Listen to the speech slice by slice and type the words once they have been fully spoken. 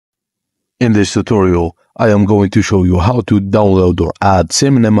In this tutorial, I am going to show you how to download or add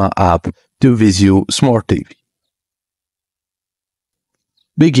Cinema app to Vizio Smart TV.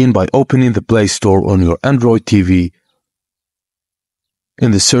 Begin by opening the Play Store on your Android TV.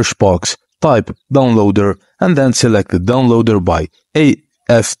 In the search box, type Downloader and then select the Downloader by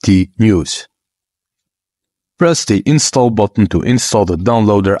AFT News. Press the Install button to install the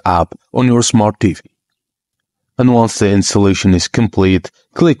Downloader app on your Smart TV. And once the installation is complete,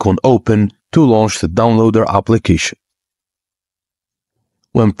 click on Open to launch the Downloader application.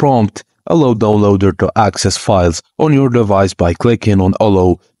 When prompted, allow Downloader to access files on your device by clicking on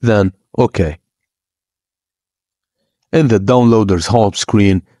Allow, then OK. In the Downloader's home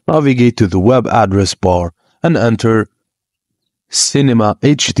screen, navigate to the web address bar and enter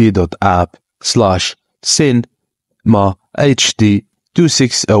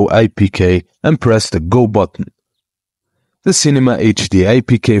cinemahd.app/cinemahd260apk and press the Go button. The Cinema HD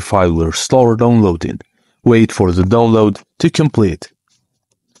APK file will start downloading. Wait for the download to complete.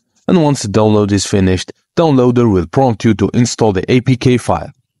 And once the download is finished, Downloader will prompt you to install the APK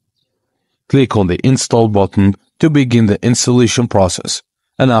file. Click on the Install button to begin the installation process,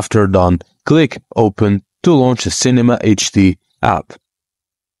 and after done, click Open to launch the Cinema HD app.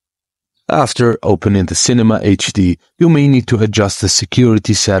 After opening the Cinema HD, you may need to adjust the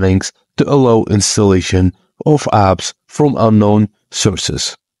security settings to allow installation of apps from unknown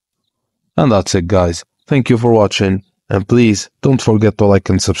sources. And that's it, guys. Thank you for watching, and please don't forget to like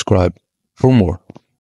and subscribe for more.